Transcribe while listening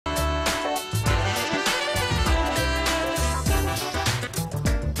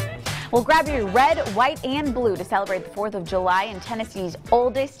Well, grab your red, white, and blue to celebrate the 4th of July in Tennessee's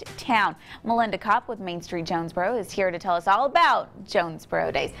oldest town. Melinda Copp with Main Street Jonesborough is here to tell us all about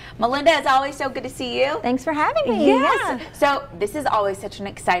Jonesborough Days. Melinda, it's always so good to see you. Thanks for having me. Yes. So this is always such an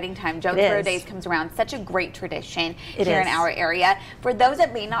exciting time. Jonesborough Days comes around, such a great tradition here in our area. For those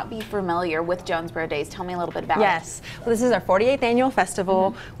that may not be familiar with Jonesborough Days, tell me a little bit about it. Yes. Well, this is our 48th annual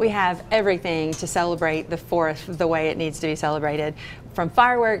festival. We have everything to celebrate the 4th the way it needs to be celebrated. From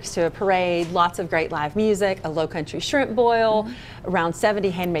fireworks to a parade, lots of great live music, a low country shrimp boil, around 70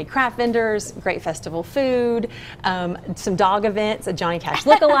 handmade craft vendors, great festival food, some dog events, a Johnny Cash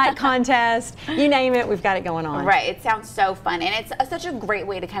lookalike contest, you name it, we've got it going on. Right, it sounds so fun, and it's such a great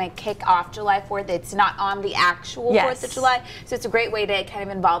way to kind of kick off July 4th. It's not on the actual 4th of July, so it's a great way to kind of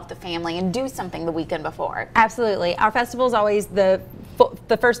involve the family and do something the weekend before. Absolutely. Our festival is always the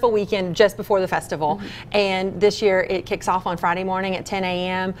first full weekend just before the festival, and this year it kicks off on Friday morning at 10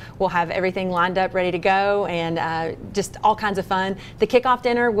 a.m. We'll have everything lined up, ready to go, and just all kinds of fun. The kickoff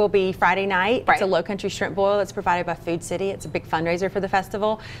dinner will be Friday night. It's a low country shrimp boil that's provided by Food City. It's a big fundraiser for the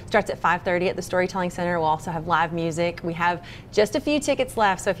festival. Starts at 5:30 at the Storytelling Center. We'll also have live music. We have just a few tickets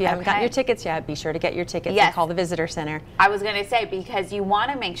left, so if you haven't gotten your tickets yet, be sure to get your tickets and call the Visitor Center. I was going to say, because you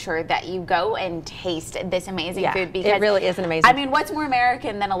want to make sure that you go and taste this amazing food, because it really is an amazing. I mean, what's more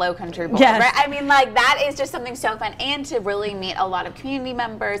American than a low country bowl, right? I mean, like, that is just something so fun, and to really meet a lot of community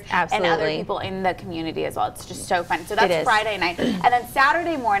members and other people in the community as well. It's just so fun. So that's Friday night, and then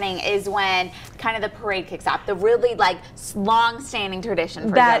Saturday morning is when kind of the parade kicks off. The really long-standing tradition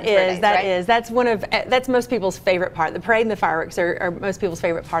for that's most people's favorite part. The parade and the fireworks are most people's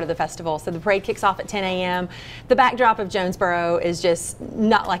favorite part of the festival. So the parade kicks off at 10 a.m. The backdrop of Jonesborough is just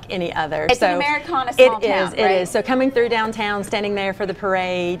not like any other. It's an Americana small town, It is. So coming through downtown, standing there for the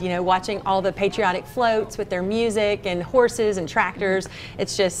parade, you know, watching all the patriotic floats with their music and horses and tractors.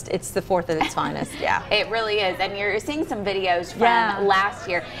 It's the 4th at its finest. Yeah. It really is. And you're seeing some videos from last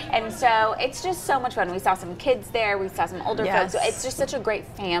year. And so it's just so much fun. We saw some kids there. We saw some older folks. So it's just such a great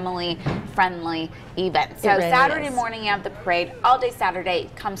family-friendly event. So Saturday morning, you have the parade. All day Saturday,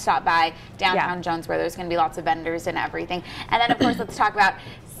 come stop by downtown Jonesborough. There's going to be lots of vendors and everything. And then, of course, let's talk about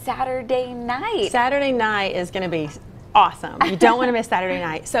Saturday night. Saturday night is going to be awesome. You don't want to miss Saturday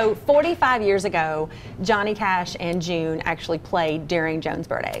night. So 45 years ago, Johnny Cash and June actually played during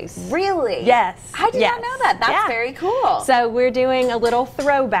Jonesborough Days. Really? Yes. I did not know that. That's very cool. So we're doing a little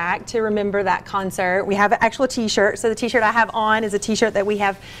throwback to remember that concert. We have an actual t-shirt. So the t-shirt I have on is a t-shirt that we'll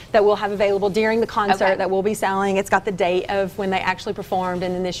have available during the concert that we'll be selling. It's got the date of when they actually performed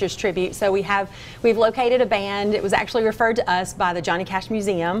and then this year's tribute. So we've located a band. It was actually referred to us by the Johnny Cash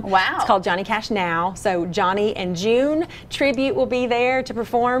Museum. Wow. It's called Johnny Cash Now. So Johnny and June tribute will be there to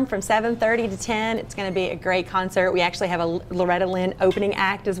perform from 7:30 to 10. It's going to be a great concert. We actually have a Loretta Lynn opening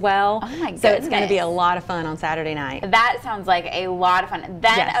act as well. Oh my goodness. So it's going to be a lot of fun on Saturday night. That sounds like a lot of fun.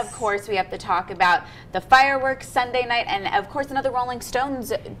 Then, of course, we have to talk about the fireworks Sunday night, and of course another Rolling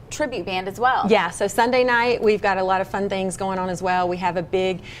Stones tribute band as well. Yeah, so Sunday night we've got a lot of fun things going on as well. We have a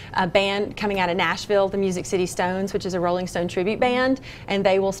big band coming out of Nashville, the Music City Stones, which is a Rolling Stone tribute band, and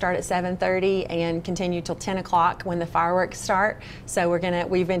they will start at 7:30 and continue till 10 o'clock when the fireworks start. So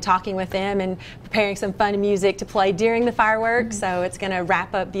we've been talking with them and preparing some fun music to play during the fireworks. So it's going to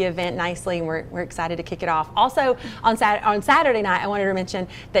wrap up the event nicely, and we're excited to kick it off. Also on Saturday night, I wanted to mention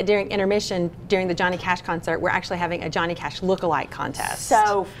that during intermission, during the Johnny Cash concert, we're actually having a Johnny Cash lookalike contest.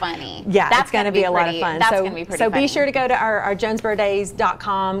 So funny. Yeah, that's going to be a lot of fun. That's going to be pretty funny. Be sure to go to our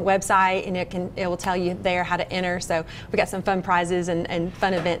jonesboroughdays.com website, and it will tell you there how to enter. So we got some fun prizes and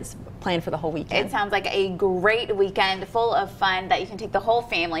fun events planned for the whole weekend. It sounds like a great weekend full of fun that you can take the whole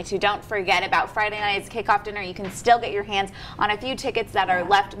family to. Don't forget about Friday night's kickoff dinner. You can still get your hands on a few tickets that are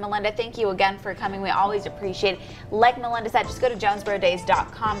left. Melinda, thank you again for coming. We always appreciate it. Like Melinda said, just go to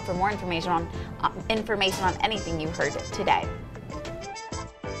jonesboroughdays.com for more information on anything you heard today.